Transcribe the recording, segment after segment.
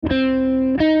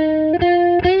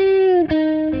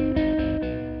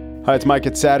Hi, it's Mike.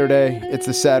 It's Saturday. It's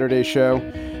the Saturday Show.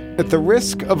 At the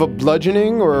risk of a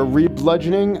bludgeoning or a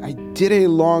re-bludgeoning, I did a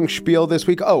long spiel this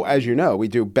week. Oh, as you know, we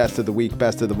do Best of the Week,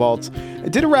 Best of the Vaults. I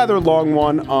did a rather long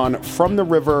one on From the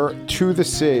River to the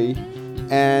Sea.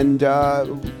 And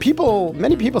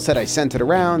many people said I sent it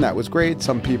around. That was great.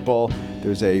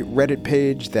 There's a Reddit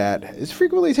page that is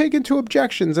frequently taken to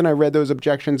objections, and I read those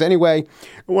objections. Anyway,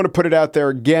 I want to put it out there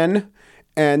again.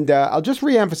 And I'll just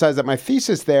reemphasize that my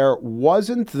thesis there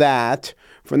wasn't that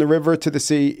From the River to the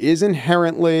Sea is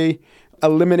inherently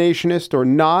eliminationist or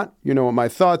not. You know what my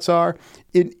thoughts are.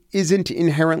 It isn't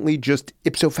inherently just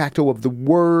ipso facto of the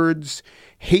words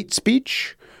hate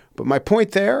speech. But my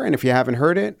point there, and if you haven't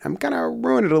heard it, I'm going to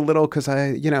ruin it a little because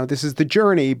this is the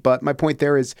journey. But my point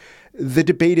there is the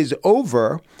debate is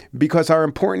over because our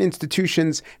important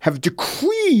institutions have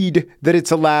decreed that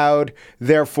it's allowed.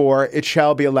 Therefore, it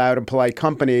shall be allowed in polite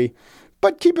company.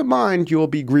 But keep in mind, you will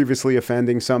be grievously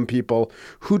offending some people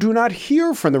who do not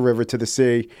hear From the River to the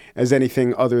Sea as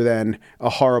anything other than a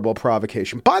horrible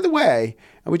provocation. By the way,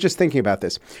 I was just thinking about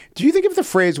this. Do you think if the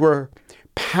phrase were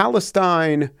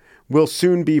Palestine will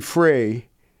soon be free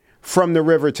from the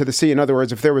river to the sea, in other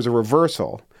words, if there was a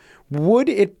reversal, would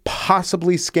it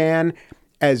possibly scan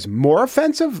as more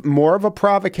offensive, more of a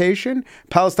provocation?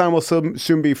 Palestine will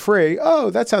soon be free. Oh,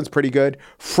 that sounds pretty good.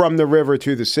 From the river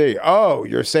to the sea. Oh,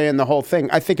 you're saying the whole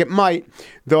thing. I think it might,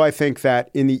 though I think that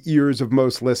in the ears of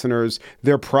most listeners,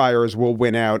 their priors will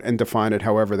win out and define it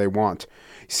however they want.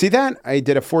 See that? I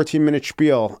did a 14-minute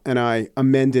spiel and I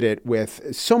amended it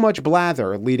with so much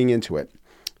blather leading into it.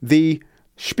 The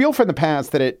spiel from the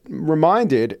past that it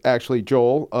reminded, actually,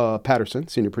 Joel Patterson,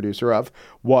 senior producer of,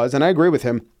 was, and I agree with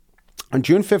him, on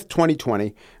June 5th,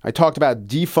 2020, I talked about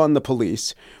defund the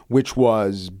police, which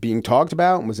was being talked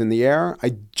about and was in the air. I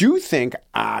do think,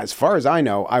 as far as I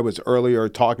know, I was earlier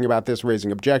talking about this,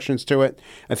 raising objections to it.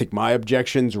 I think my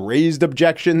objections raised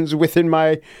objections within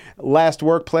my last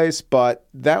workplace, but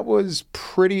that was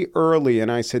pretty early.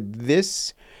 And I said,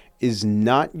 this is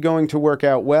not going to work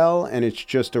out well, and it's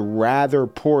just a rather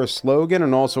poor slogan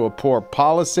and also a poor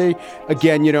policy.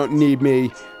 Again, you don't need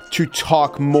me to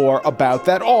talk more about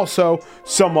that. Also,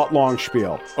 somewhat long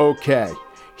spiel. Okay,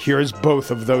 here's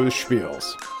both of those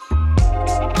spiels.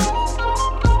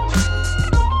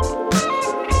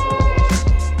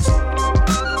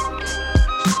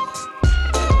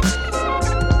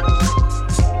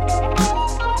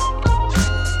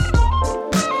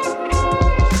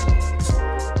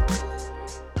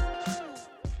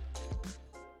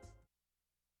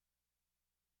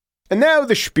 And now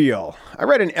the spiel. I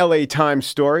read an LA Times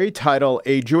story titled,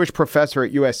 "A Jewish Professor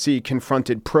at USC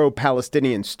Confronted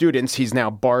Pro-Palestinian Students. He's Now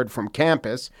Barred from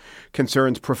Campus."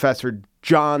 Concerns Professor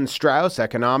John Strauss,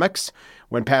 economics.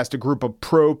 When past a group of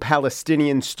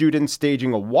pro-Palestinian students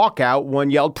staging a walkout,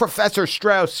 one yelled, "Professor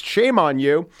Strauss, shame on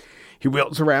you." He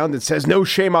wheels around and says, "No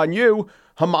shame on you.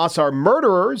 Hamas are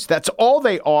murderers. That's all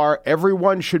they are.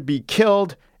 Everyone should be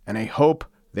killed. And I hope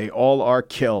they all are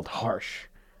killed." Harsh,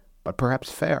 but perhaps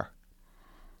fair.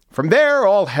 From there,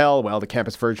 all hell, well, the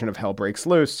campus version of hell breaks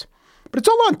loose. But it's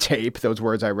all on tape, those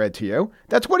words I read to you.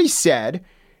 That's what he said.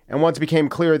 And once it became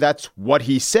clear that's what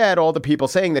he said, all the people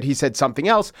saying that he said something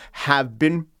else have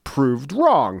been proved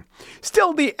wrong.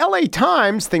 Still, the LA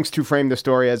Times thinks to frame the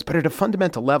story as, but at a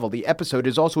fundamental level, the episode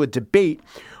is also a debate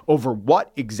over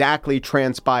what exactly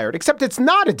transpired. Except it's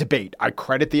not a debate. I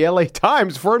credit the LA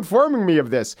Times for informing me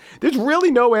of this. There's really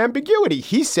no ambiguity.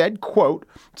 He said, quote,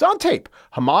 it's on tape,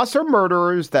 "Hamas are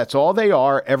murderers. That's all they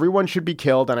are. Everyone should be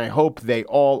killed. And I hope they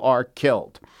all are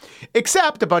killed."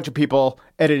 Except a bunch of people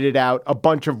edited out a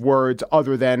bunch of words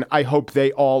other than "I hope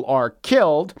they all are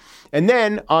killed." And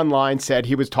then online said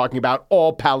he was talking about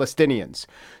all Palestinians.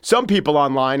 Some people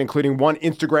online, including one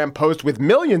Instagram post with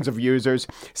millions of users,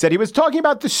 said he was talking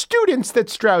about the students that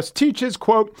Strauss teaches.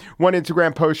 Quote, one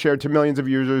Instagram post shared to millions of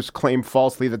users claimed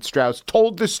falsely that Strauss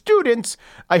told the students,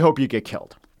 "I hope you get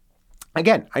killed."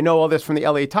 Again, I know all this from the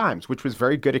LA Times, which was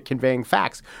very good at conveying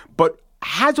facts, but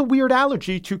has a weird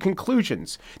allergy to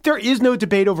conclusions. There is no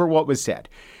debate over what was said.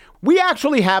 We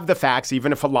actually have the facts,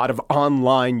 even if a lot of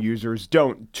online users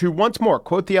don't. To once more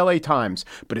quote the LA Times,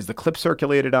 but as the clip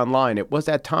circulated online, it was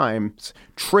at times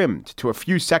trimmed to a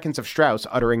few seconds of Strauss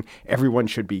uttering, "Everyone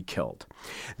should be killed."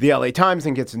 The LA Times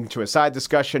then gets into a side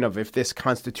discussion of if this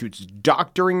constitutes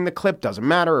doctoring the clip. Doesn't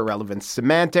matter, irrelevant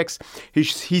semantics. He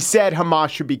said Hamas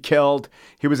should be killed.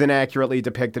 He was inaccurately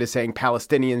depicted as saying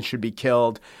Palestinians should be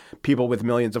killed. People with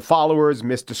millions of followers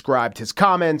misdescribed his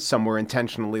comments. Some were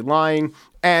intentionally lying.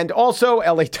 And also,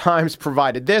 LA Times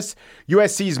provided this.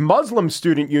 USC's Muslim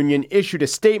Student Union issued a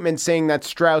statement saying that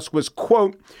Strauss was,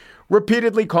 quote,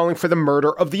 repeatedly calling for the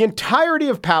murder of the entirety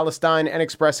of Palestine and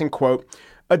expressing, quote,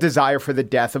 a desire for the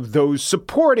death of those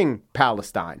supporting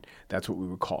Palestine. That's what we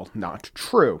would call not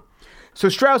true. So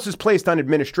Strauss is placed on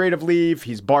administrative leave.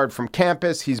 He's barred from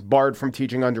campus. He's barred from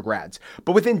teaching undergrads.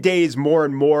 But within days, more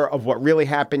and more of what really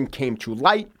happened came to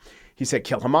light. He said,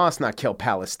 kill Hamas, not kill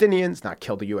Palestinians, not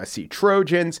kill the USC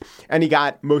Trojans. And he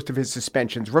got most of his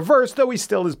suspensions reversed, though he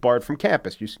still is barred from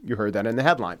campus. You heard that in the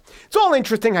headline. It's all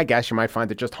interesting. I guess you might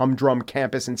find it just humdrum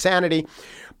campus insanity.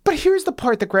 But here's the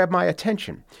part that grabbed my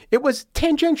attention. It was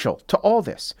tangential to all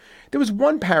this. There was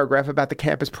one paragraph about the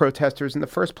campus protesters in the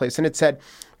first place, and it said,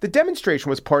 the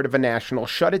demonstration was part of a national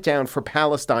shut it down for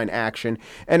Palestine action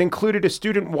and included a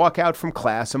student walkout from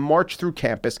class, a march through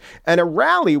campus, and a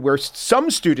rally where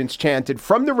some students chanted,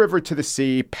 from the river to the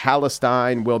sea,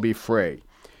 Palestine will be free.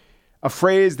 A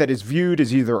phrase that is viewed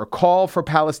as either a call for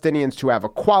Palestinians to have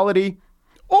equality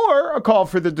or a call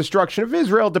for the destruction of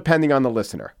Israel, depending on the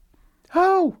listener.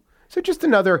 Oh, so just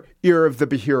another ear of the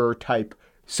behearer type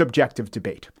subjective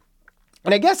debate.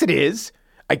 And I guess it is.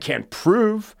 I can't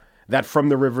prove that from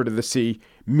the river to the sea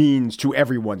means to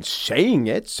everyone saying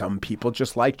it. Some people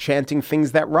just like chanting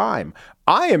things that rhyme.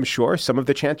 I am sure some of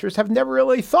the chanters have never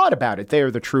really thought about it. They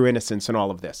are the true innocents in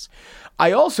all of this.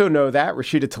 I also know that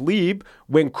Rashida Tlaib,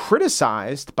 when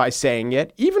criticized by saying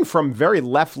it, even from very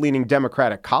left-leaning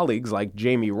Democratic colleagues like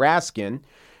Jamie Raskin,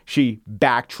 she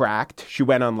backtracked, she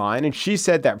went online, and she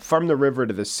said that from the river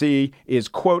to the sea is,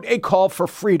 quote, a call for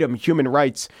freedom, human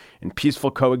rights, and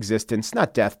peaceful coexistence,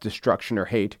 not death, destruction, or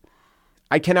hate.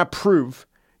 I cannot prove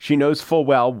she knows full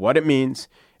well what it means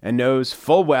and knows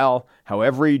full well how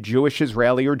every Jewish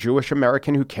Israeli or Jewish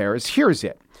American who cares hears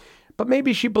it. But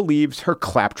maybe she believes her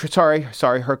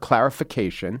her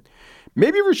clarification.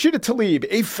 Maybe Rashida Tlaib,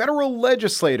 a federal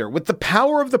legislator with the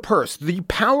power of the purse, the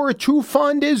power to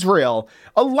fund Israel,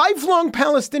 a lifelong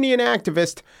Palestinian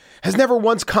activist, has never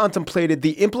once contemplated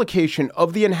the implication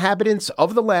of the inhabitants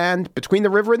of the land between the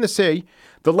river and the sea,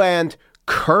 the land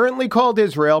currently called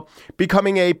Israel,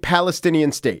 becoming a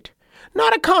Palestinian state.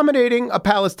 Not accommodating a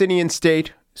Palestinian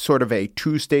state, sort of a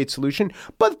two-state solution,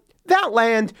 but that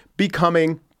land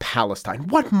becoming Palestine.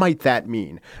 What might that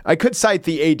mean? I could cite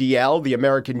the ADL, the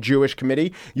American Jewish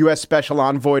Committee, U.S. Special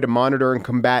Envoy to Monitor and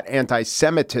Combat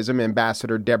Anti-Semitism,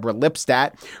 Ambassador Deborah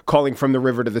Lipstadt, calling from the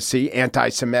river to the sea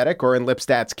anti-Semitic, or in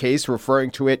Lipstadt's case, referring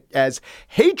to it as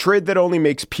hatred that only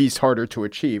makes peace harder to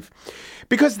achieve.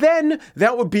 Because then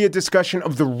that would be a discussion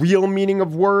of the real meaning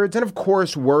of words. And of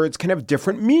course, words can have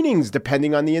different meanings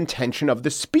depending on the intention of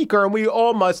the speaker. And we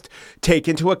all must take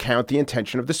into account the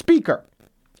intention of the speaker.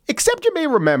 Except you may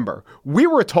remember, we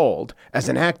were told as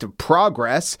an act of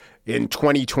progress in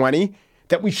 2020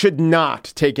 that we should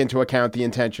not take into account the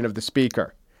intention of the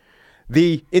speaker.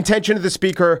 The intention of the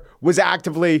speaker was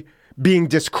actively being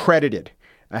discredited.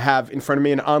 I have in front of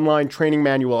me an online training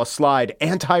manual, a slide,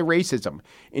 anti-racism,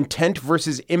 intent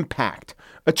versus impact,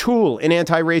 a tool in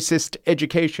anti-racist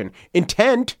education.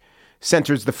 Intent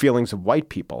centers the feelings of white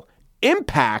people.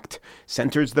 Impact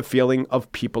centers the feeling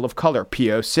of people of color,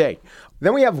 POC.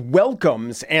 Then we have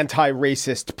Welcome's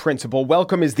anti-racist principle.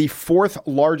 Welcome is the fourth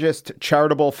largest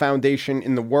charitable foundation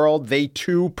in the world. They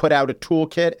too put out a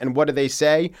toolkit. And what do they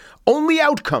say? Only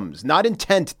outcomes, not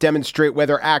intent, demonstrate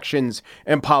whether actions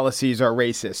and policies are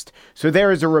racist. So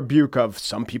there is a rebuke of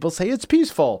some people say it's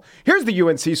peaceful. Here's the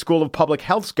UNC School of Public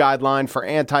Health's guideline for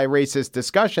anti-racist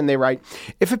discussion. They write,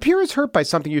 if a peer is hurt by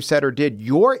something you said or did,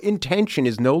 your intention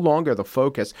is no longer the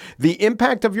focus. The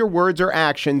impact of your words or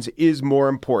actions is more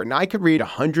important. I could read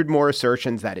 100 more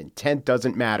assertions that intent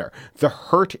doesn't matter. The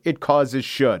hurt it causes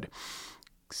should,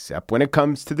 except when it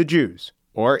comes to the Jews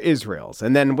or Israel's.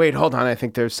 And then, wait, hold on. I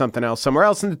think there's something else somewhere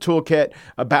else in the toolkit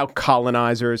about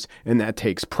colonizers, and that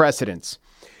takes precedence.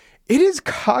 It is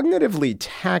cognitively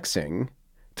taxing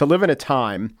to live in a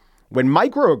time when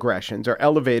microaggressions are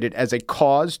elevated as a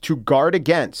cause to guard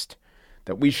against,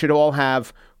 that we should all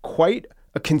have quite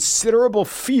a considerable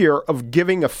fear of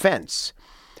giving offense.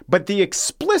 But the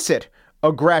explicit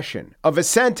aggression of a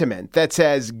sentiment that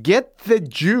says, get the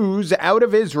Jews out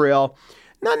of Israel,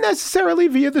 not necessarily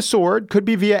via the sword, could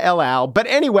be via El Al, but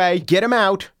anyway, get them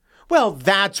out. Well,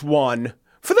 that's one,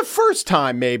 for the first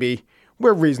time maybe,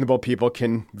 where reasonable people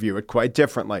can view it quite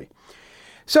differently.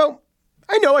 So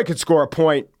I know I could score a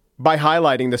point by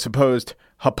highlighting the supposed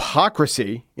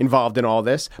hypocrisy involved in all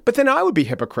this, but then I would be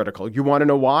hypocritical. You want to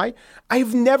know why? I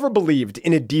have never believed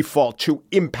in a default to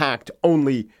impact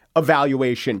only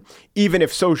evaluation, even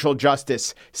if social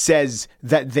justice says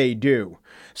that they do.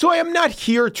 So I am not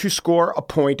here to score a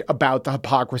point about the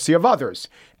hypocrisy of others.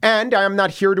 And I am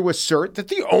not here to assert that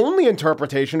the only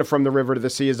interpretation of From the River to the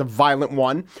Sea is a violent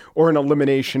one or an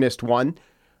eliminationist one.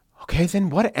 Okay, then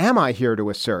what am I here to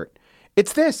assert?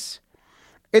 It's this.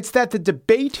 It's that the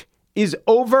debate is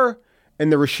over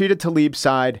and the Rashida Tlaib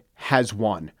side has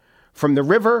won. From the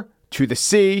river to the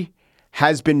sea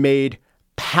has been made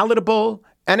palatable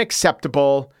and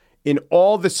acceptable in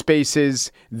all the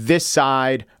spaces this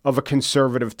side of a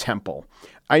conservative temple.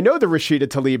 I know the Rashida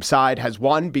Tlaib side has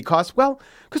won because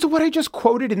of what I just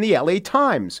quoted in the LA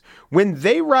Times. When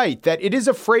they write that it is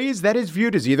a phrase that is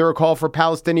viewed as either a call for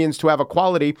Palestinians to have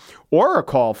equality or a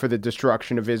call for the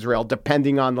destruction of Israel,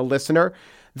 depending on the listener,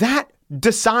 that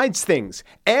decides things.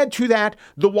 Add to that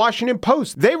the Washington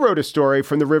Post. They wrote a story,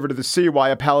 From the River to the Sea, why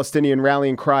a Palestinian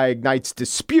rallying cry ignites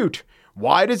dispute.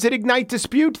 Why does it ignite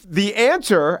dispute? The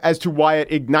answer as to why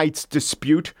it ignites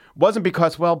dispute wasn't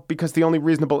because the only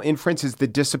reasonable inference is the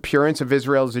disappearance of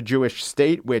Israel as a Jewish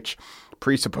state, which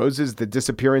presupposes the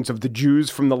disappearance of the Jews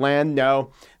from the land.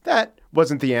 No, that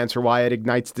wasn't the answer why it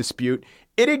ignites dispute.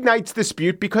 It ignites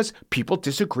dispute because people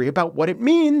disagree about what it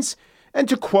means. And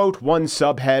to quote one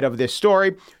subhead of this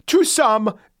story, to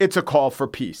some, it's a call for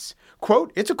peace.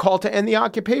 Quote, it's a call to end the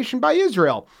occupation by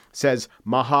Israel, says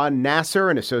Maha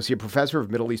Nasser, an associate professor of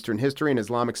Middle Eastern history and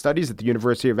Islamic studies at the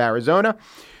University of Arizona.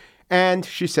 And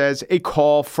she says a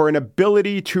call for an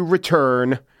ability to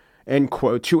return, end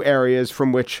quote, to areas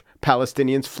from which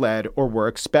Palestinians fled or were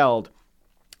expelled.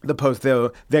 The Post,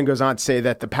 though, then goes on to say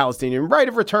that the Palestinian right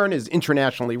of return is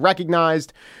internationally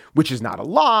recognized, which is not a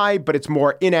lie, but it's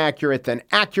more inaccurate than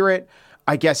accurate.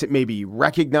 I guess it may be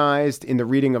recognized in the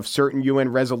reading of certain UN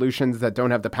resolutions that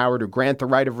don't have the power to grant the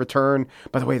right of return.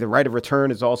 By the way, the right of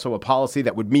return is also a policy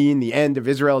that would mean the end of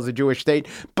Israel as a Jewish state.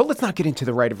 But let's not get into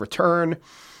the right of return.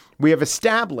 We have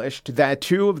established that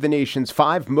 2 of the nation's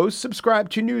 5 most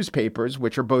subscribed to newspapers,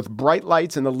 which are both bright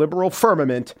lights in the liberal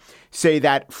firmament, say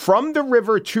that from the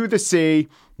river to the sea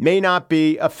may not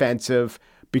be offensive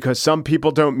because some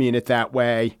people don't mean it that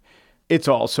way. It's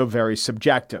also very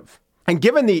subjective. And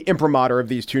given the imprimatur of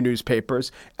these 2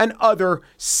 newspapers and other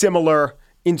similar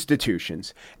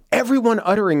institutions, everyone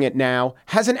uttering it now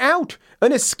has an out,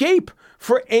 an escape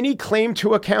for any claim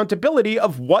to accountability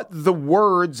of what the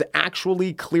words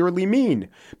actually clearly mean.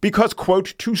 Because,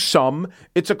 quote, to some,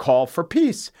 it's a call for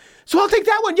peace. So I'll take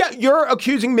that one. Yeah, you're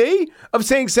accusing me of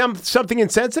saying something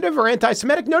insensitive or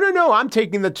anti-Semitic? No. I'm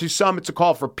taking that to some, it's a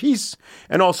call for peace.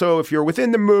 And also, if you're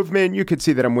within the movement, you could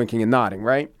see that I'm winking and nodding,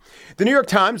 right? The New York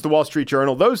Times, the Wall Street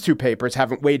Journal, those 2 papers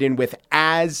haven't weighed in with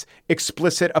as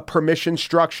explicit a permission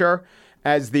structure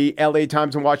as the LA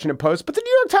Times and Washington Post. But the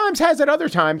New York Times has at other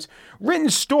times written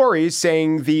stories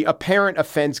saying the apparent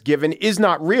offense given is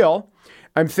not real.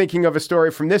 I'm thinking of a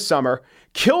story from this summer.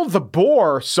 Kill the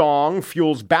Boer song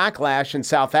fuels backlash in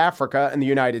South Africa and the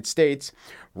United States.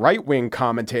 Right-wing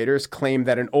commentators claim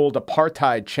that an old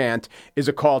apartheid chant is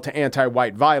a call to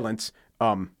anti-white violence.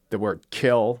 The word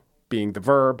kill being the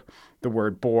verb, the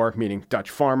word Boer meaning Dutch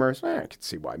farmers. I can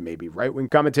see why maybe right-wing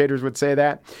commentators would say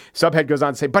that. Subhead goes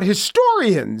on to say, but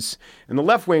historians and the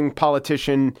left-wing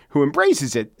politician who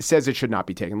embraces it says it should not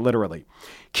be taken literally.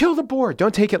 Kill the Boer,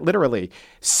 don't take it literally,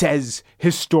 says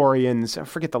historians.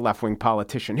 Forget the left-wing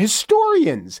politician.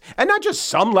 Historians, and not just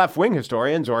some left-wing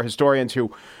historians or historians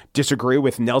who disagree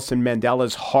with Nelson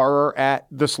Mandela's horror at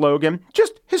the slogan.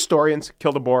 Just historians,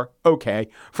 kill the Boer, okay.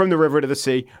 From the river to the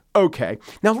sea, okay.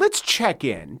 Now let's check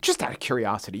in, just out of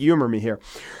curiosity, humor me here.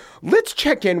 Let's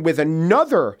check in with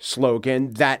another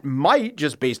slogan that might,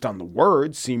 just based on the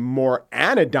words, seem more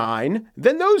anodyne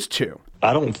than those 2.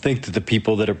 I don't think that the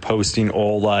people that are posting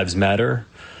All Lives Matter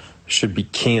should be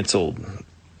canceled.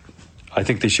 I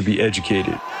think they should be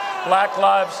educated. Black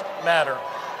lives matter.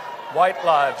 White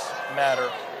lives matter.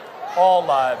 All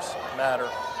lives matter.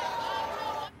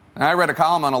 I read a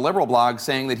column on a liberal blog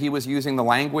saying that he was using the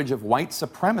language of white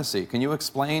supremacy. Can you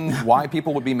explain why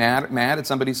people would be mad at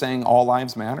somebody saying all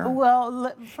lives matter?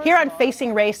 Well, here on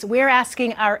Facing Race, we're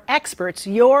asking our experts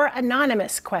your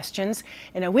anonymous questions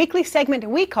in a weekly segment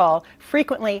we call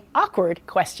Frequently Awkward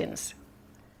Questions.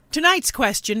 Tonight's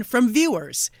question from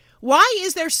viewers. Why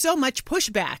is there so much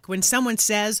pushback when someone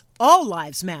says all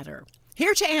lives matter?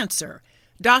 Here to answer,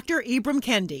 Dr. Ibram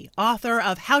Kendi, author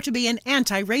of How to Be an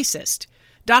Anti-Racist.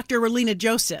 Dr. Relina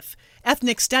Joseph,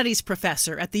 ethnic studies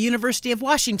professor at the University of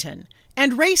Washington,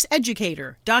 and race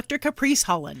educator, Dr. Caprice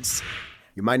Hollins.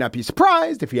 You might not be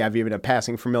surprised, if you have even a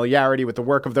passing familiarity with the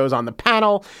work of those on the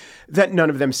panel, that none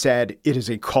of them said it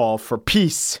is a call for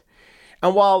peace.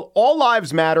 And while all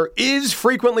lives matter is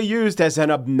frequently used as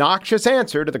an obnoxious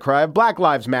answer to the cry of Black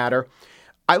Lives Matter,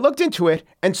 I looked into it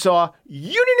and saw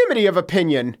unanimity of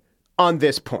opinion on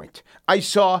this point. I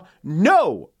saw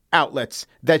no outlets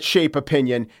that shape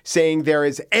opinion saying there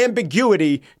is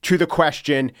ambiguity to the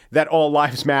question that all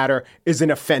lives matter is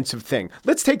an offensive thing.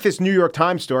 Let's take this New York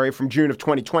Times story from June of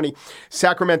 2020.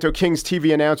 Sacramento Kings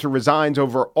TV announcer resigns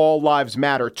over all lives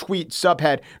matter. Tweet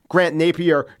subhead, Grant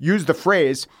Napier used the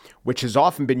phrase, which has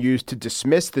often been used to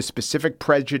dismiss the specific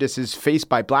prejudices faced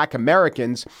by Black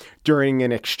Americans during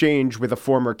an exchange with a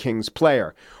former Kings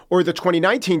player. Or the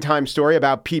 2019 Times story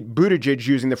about Pete Buttigieg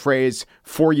using the phrase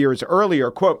 4 years earlier,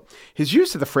 quote, his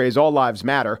use of the phrase all lives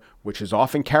matter, which has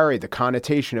often carried the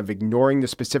connotation of ignoring the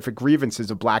specific grievances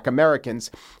of Black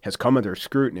Americans, has come under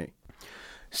scrutiny.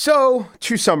 So,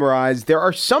 to summarize, there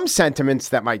are some sentiments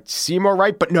that might seem all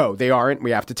right, but no, they aren't.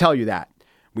 We have to tell you that.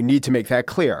 We need to make that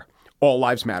clear. All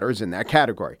lives matter is in that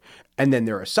category. And then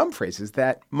there are some phrases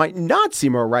that might not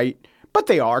seem all right, but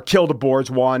they are. Kill the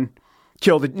Boers one.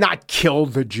 Not kill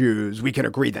the Jews. We can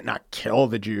agree that not kill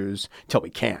the Jews till we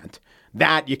can't.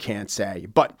 That you can't say.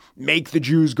 But make the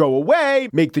Jews go away.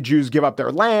 Make the Jews give up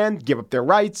their land, give up their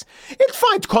rights. It's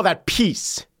fine to call that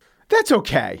peace. That's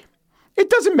okay. It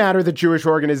doesn't matter that Jewish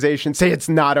organizations say it's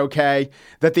not okay,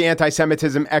 that the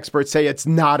anti-Semitism experts say it's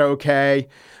not okay,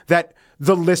 that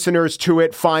the listeners to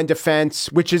it find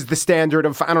offense, which is the standard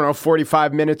of,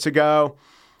 45 minutes ago.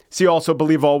 See, also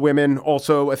believe all women,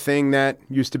 also a thing that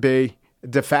used to be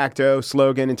de facto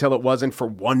slogan until it wasn't for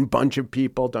one bunch of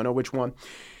people. Don't know which one.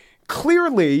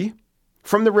 Clearly,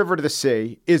 From the River to the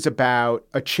Sea is about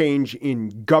a change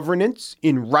in governance,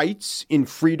 in rights, in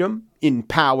freedom, in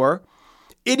power.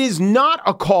 It is not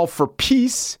a call for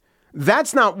peace.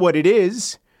 That's not what it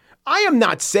is. I am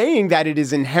not saying that it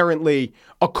is inherently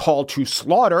a call to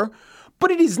slaughter, but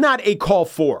it is not a call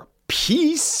for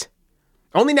peace.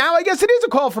 Only now, I guess it is a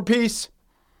call for peace.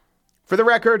 For the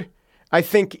record, I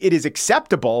think it is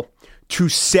acceptable to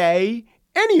say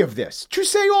any of this, to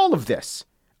say all of this.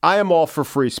 I am all for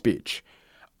free speech.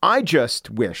 I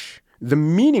just wish the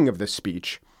meaning of the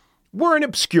speech weren't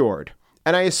obscured.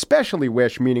 And I especially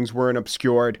wish meanings weren't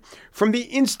obscured from the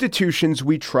institutions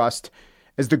we trust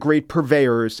as the great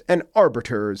purveyors and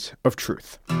arbiters of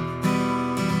truth.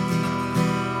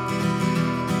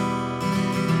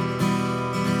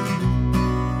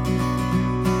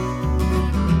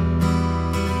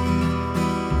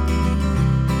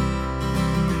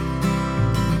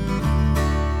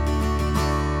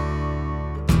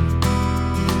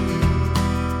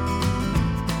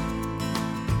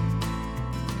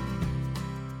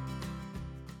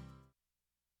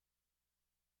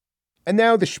 And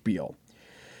now the spiel.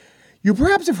 You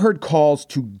perhaps have heard calls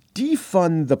to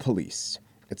defund the police.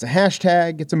 It's a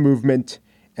hashtag, it's a movement,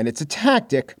 and it's a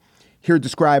tactic here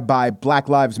described by Black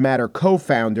Lives Matter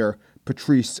co-founder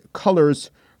Patrisse Cullors,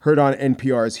 heard on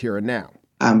NPR's Here and Now.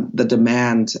 The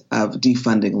demand of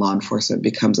defunding law enforcement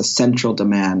becomes a central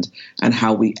demand and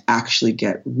how we actually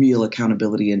get real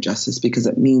accountability and justice, because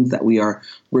it means that we are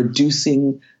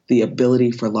reducing the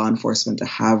ability for law enforcement to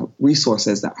have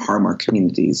resources that harm our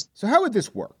communities. So how would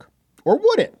this work? Or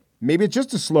would it? Maybe it's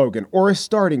just a slogan or a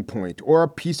starting point or a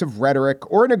piece of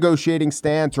rhetoric or a negotiating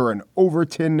stance or an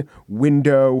Overton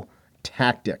window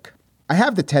tactic. I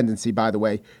have the tendency, by the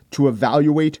way, to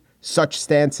evaluate such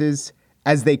stances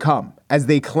as they come, as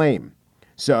they claim.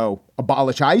 So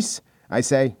abolish ICE. I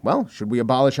say, well, should we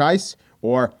abolish ICE?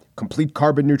 Or complete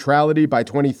carbon neutrality by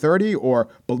 2030, or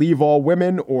believe all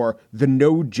women, or the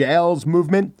no jails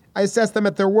movement. I assess them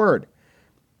at their word.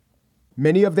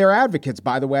 Many of their advocates,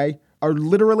 by the way, are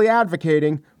literally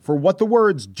advocating for what the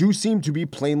words do seem to be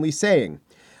plainly saying.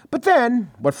 But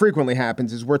then what frequently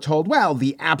happens is we're told, well,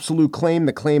 the absolute claim,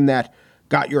 the claim that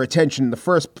got your attention in the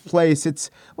first place,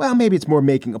 maybe it's more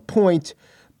making a point,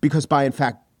 because by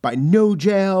no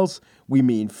jails, we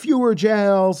mean fewer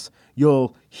jails.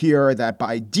 You'll hear that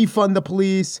by defund the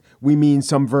police, we mean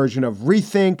some version of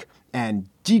rethink and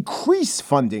decrease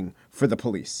funding for the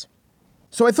police.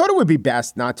 So I thought it would be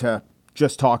best not to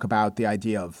just talk about the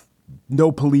idea of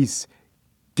no police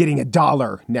getting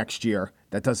 $1 next year.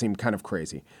 That does seem kind of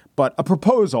crazy. But a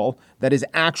proposal that is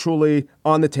actually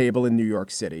on the table in New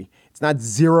York City. It's not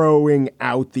zeroing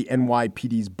out the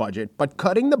NYPD's budget, but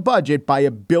cutting the budget by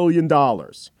 $1 billion.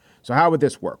 So how would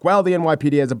this work? Well, the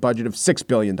NYPD has a budget of $6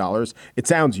 billion. It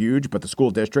sounds huge, but the school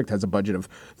district has a budget of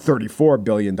 $34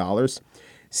 billion.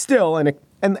 Still,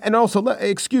 and also,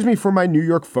 excuse me for my New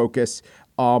York focus,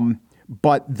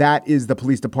 but that is the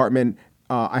police department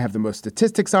I have the most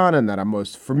statistics on and that I'm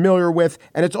most familiar with.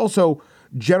 And it's also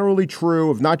generally true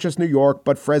of not just New York,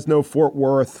 but Fresno, Fort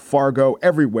Worth, Fargo,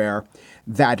 everywhere,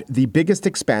 that the biggest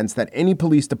expense that any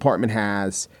police department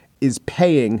has is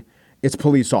paying its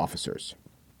police officers.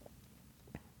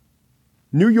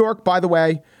 New York, by the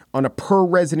way, on a per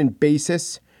resident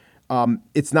basis,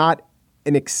 it's not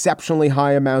an exceptionally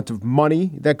high amount of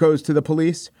money that goes to the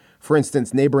police. For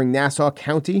instance, neighboring Nassau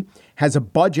County has a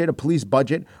police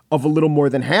budget of a little more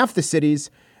than half the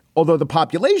city's, although the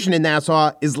population in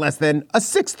Nassau is less than a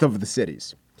sixth of the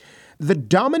city's. The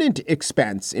dominant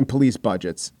expense in police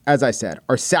budgets, as I said,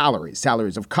 are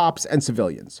salaries of cops and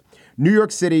civilians. New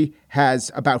York City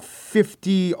has about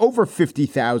over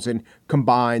 50,000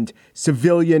 combined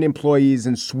civilian employees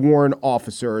and sworn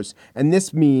officers. And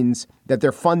this means that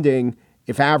they're funding,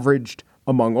 if averaged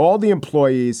among all the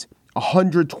employees,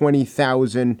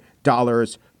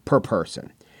 $120,000 per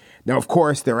person. Now, of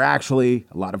course, there are actually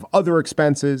a lot of other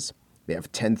expenses. They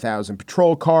have 10,000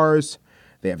 patrol cars.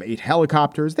 They have 8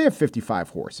 helicopters. They have 55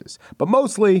 horses. But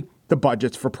mostly the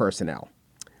budget's for personnel.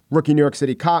 Rookie New York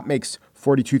City cop makes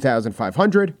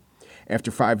 $42,500.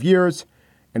 After 5 years,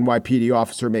 NYPD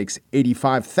officer makes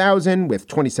 $85,000 with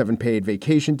 27 paid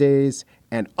vacation days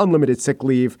and unlimited sick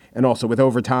leave. And also with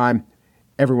overtime,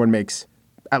 everyone makes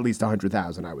at least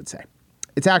 $100,000, I would say.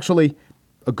 It's actually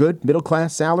a good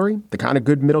middle-class salary, the kind of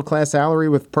good middle-class salary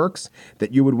with perks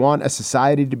that you would want a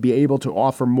society to be able to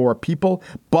offer more people.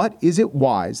 But is it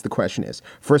wise, the question is,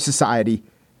 for a society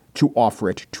to offer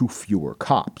it to fewer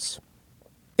cops?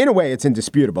 In a way, it's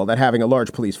indisputable that having a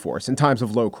large police force in times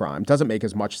of low crime doesn't make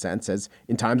as much sense as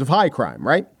in times of high crime,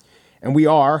 right? And we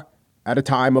are at a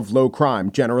time of low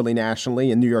crime, generally nationally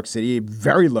in New York City,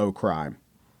 very low crime.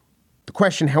 The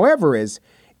question, however, is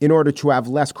in order to have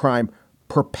less crime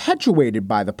perpetuated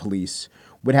by the police,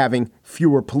 would having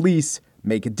fewer police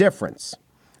make a difference?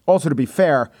 Also, to be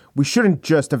fair, we shouldn't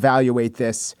just evaluate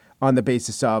this on the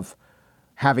basis of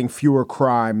having fewer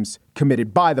crimes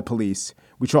committed by the police.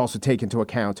 We should also take into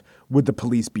account, would the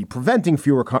police be preventing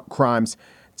fewer crimes?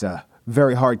 It's a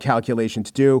very hard calculation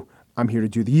to do. I'm here to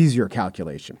do the easier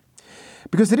calculation.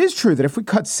 Because it is true that if we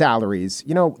cut salaries,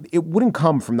 it wouldn't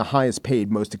come from the highest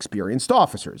paid, most experienced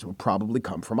officers. It would probably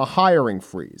come from a hiring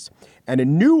freeze. And a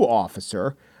new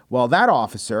officer, well, that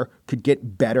officer could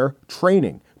get better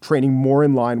training more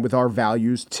in line with our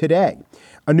values today.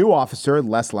 A new officer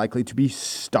less likely to be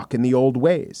stuck in the old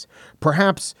ways.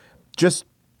 Perhaps just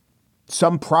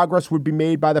some progress would be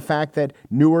made by the fact that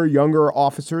newer, younger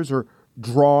officers are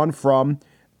drawn from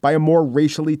by a more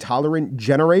racially tolerant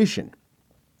generation.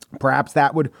 Perhaps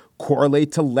that would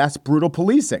correlate to less brutal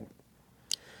policing.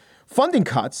 Funding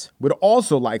cuts would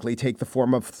also likely take the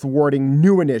form of thwarting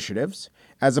new initiatives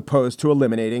as opposed to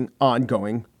eliminating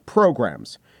ongoing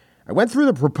programs. I went through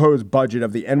the proposed budget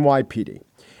of the NYPD,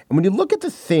 and when you look at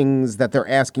the things that they're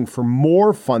asking for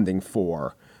more funding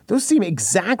for, those seem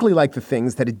exactly like the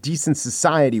things that a decent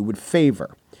society would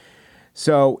favor.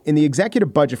 So in the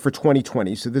executive budget for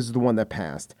 2020, so this is the one that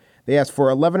passed, they asked for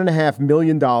 $11.5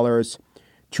 million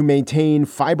to maintain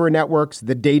fiber networks,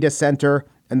 the data center,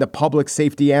 and the public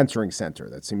safety answering center.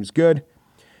 That seems good.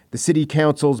 The city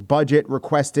council's budget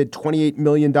requested $28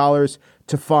 million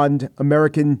to fund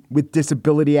American with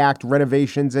Disability Act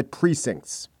renovations at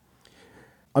precincts.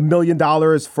 $1 million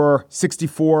for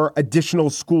 64 additional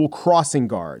school crossing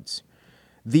guards.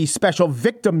 The Special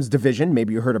Victims Division,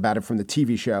 maybe you heard about it from the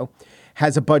TV show,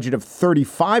 has a budget of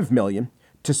 $35 million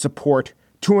to support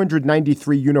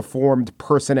 293 uniformed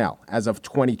personnel as of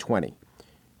 2020.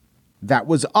 That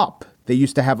was up. They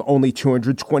used to have only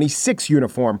 226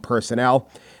 uniformed personnel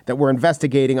that were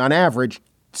investigating, on average,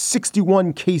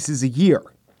 61 cases a year.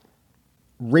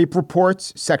 Rape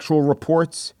reports, sexual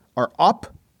reports are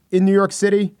up in New York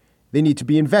City. They need to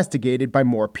be investigated by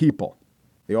more people.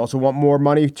 They also want more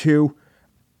money to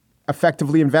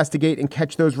effectively investigate and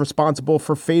catch those responsible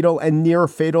for fatal and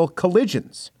near-fatal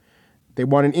collisions. They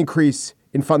want an increase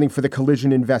in funding for the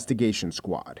Collision Investigation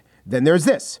Squad. Then there's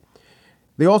this.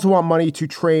 They also want money to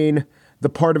train the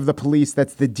part of the police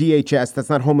that's the DHS, that's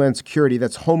not Homeland Security,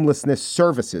 that's Homelessness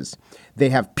Services. They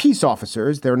have peace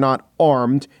officers. They're not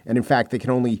armed, and in fact, they can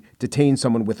only detain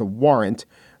someone with a warrant.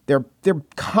 They're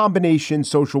combination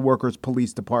social workers,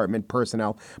 police department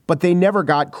personnel, but they never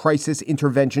got crisis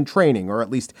intervention training, or at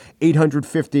least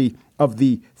 850 of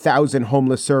the 1,000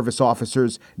 homeless service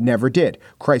officers never did.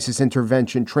 Crisis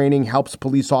intervention training helps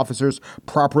police officers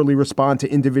properly respond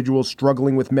to individuals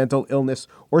struggling with mental illness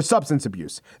or substance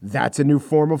abuse. That's a new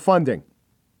form of funding.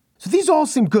 So these all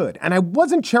seem good, and I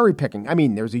wasn't cherry picking. I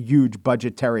mean, there's a huge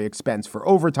budgetary expense for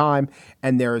overtime,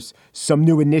 and there's some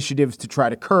new initiatives to try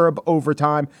to curb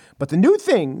overtime. But the new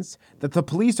things that the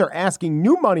police are asking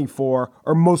new money for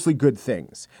are mostly good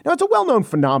things. Now, it's a well-known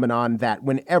phenomenon that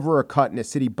whenever a cut in a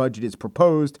city budget is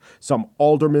proposed, some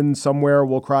alderman somewhere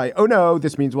will cry, "Oh no,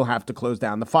 this means we'll have to close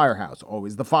down the firehouse,"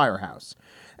 always the firehouse.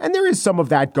 And there is some of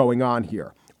that going on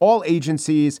here. All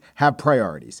agencies have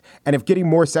priorities. And if getting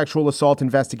more sexual assault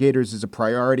investigators is a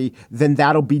priority, then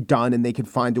that'll be done and they can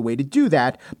find a way to do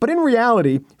that. But in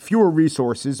reality, fewer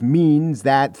resources means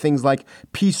that things like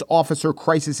peace officer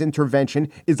crisis intervention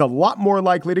is a lot more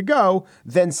likely to go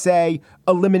than, say,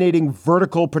 eliminating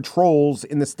vertical patrols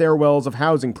in the stairwells of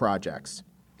housing projects.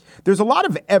 There's a lot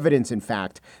of evidence, in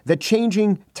fact, that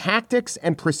changing tactics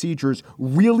and procedures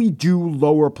really do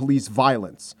lower police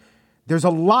violence. There's a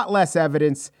lot less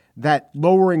evidence that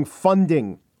lowering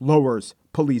funding lowers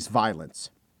police violence.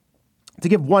 To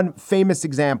give one famous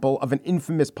example of an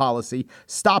infamous policy,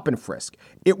 stop and frisk.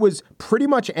 It was pretty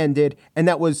much ended, and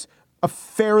that was a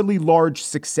fairly large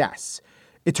success.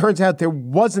 It turns out there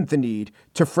wasn't the need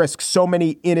to frisk so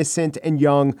many innocent and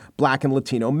young Black and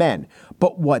Latino men.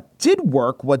 But what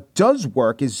does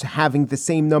work, is having the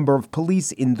same number of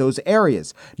police in those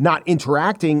areas, not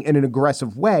interacting in an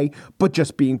aggressive way, but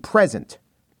just being present.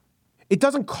 It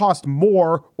doesn't cost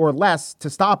more or less to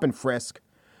stop and frisk,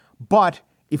 but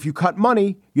if you cut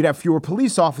money, you'd have fewer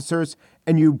police officers,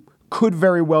 and you could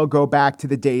very well go back to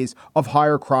the days of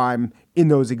higher crime in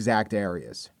those exact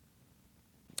areas.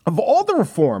 Of all the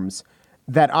reforms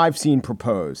that I've seen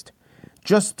proposed,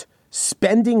 just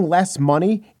spending less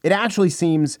money, it actually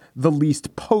seems the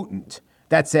least potent.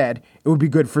 That said, it would be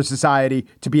good for society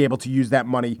to be able to use that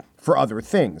money for other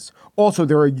things. Also,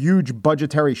 there are huge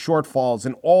budgetary shortfalls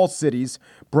in all cities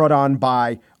brought on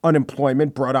by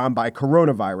unemployment, brought on by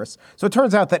coronavirus. So it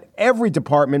turns out that every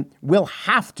department will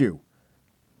have to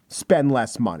spend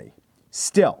less money.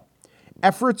 Still,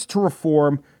 efforts to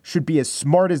reform should be as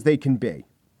smart as they can be.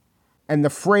 And the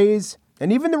phrase,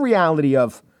 and even the reality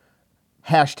of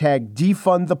hashtag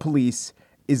defund the police,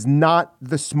 is not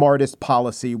the smartest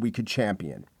policy we could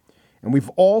champion. And we've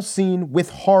all seen with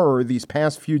horror these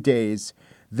past few days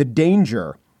the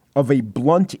danger of a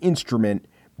blunt instrument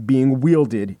being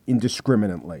wielded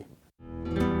indiscriminately.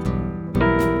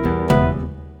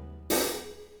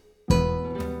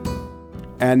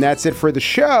 And that's it for the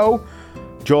show.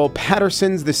 Joel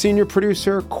Patterson's the senior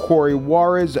producer, Corey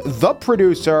Juarez, the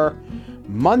producer.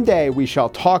 Monday, we shall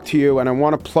talk to you, and I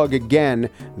want to plug again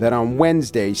that on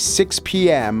Wednesday, 6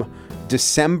 p.m.,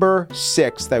 December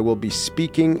 6th, I will be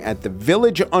speaking at the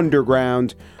Village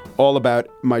Underground, all about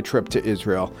my trip to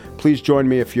Israel. Please join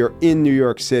me if you're in New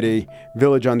York City,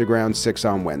 Village Underground, 6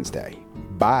 on Wednesday.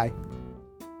 Bye.